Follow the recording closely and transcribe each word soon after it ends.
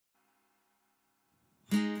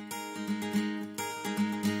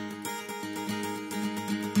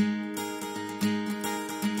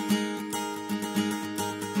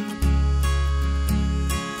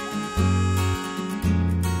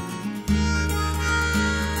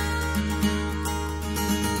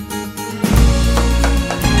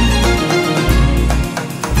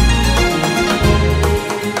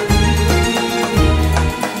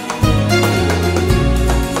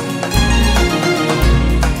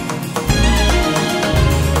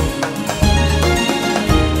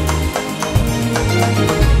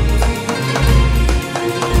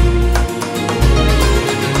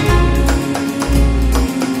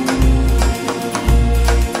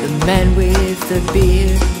the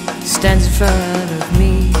beer stands in front of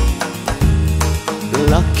me,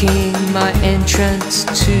 blocking my entrance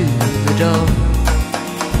to the door.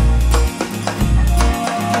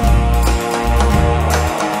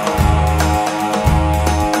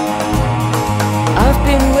 I've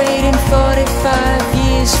been waiting 45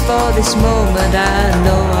 years for this moment. I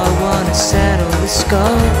know I wanna settle the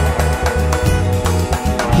score.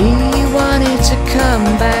 He wanted to come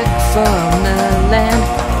back from the land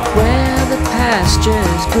where the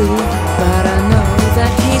pastures grew, but I know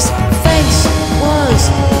that his face was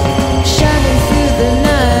shining through the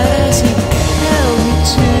night as he held me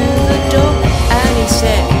to the door. And he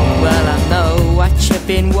said, well, I know what you've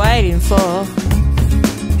been waiting for.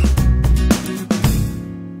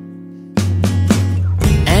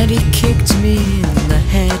 And he kicked me in the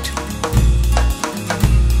head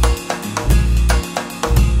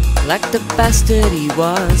like the bastard he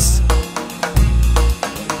was.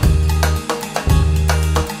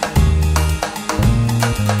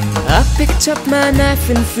 I picked up my knife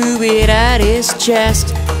and threw it at his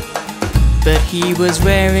chest, but he was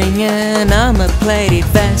wearing an armor-plated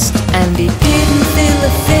vest. And he didn't feel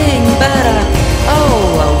a thing, but I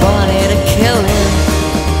wanted to kill him.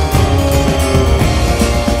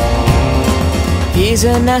 He's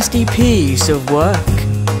a nasty piece of work.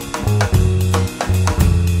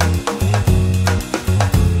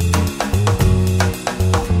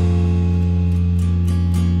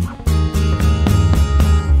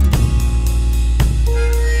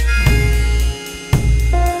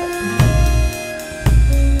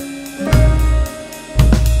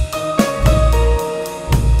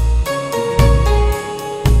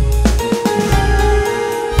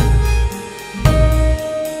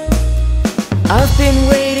 I've been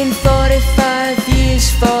waiting 45 years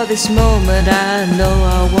for this moment. I know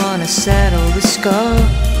I wanna settle the score.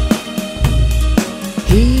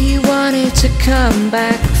 He wanted to come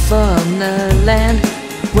back from the land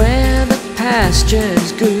where the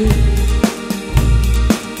pastures grew.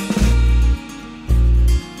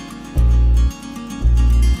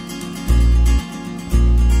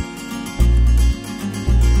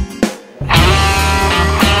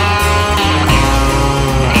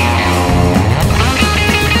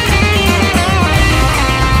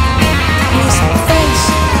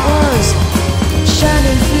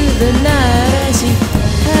 The night as he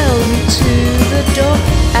held me to the door,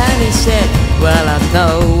 and he said, well, I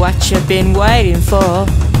know what you've been waiting for.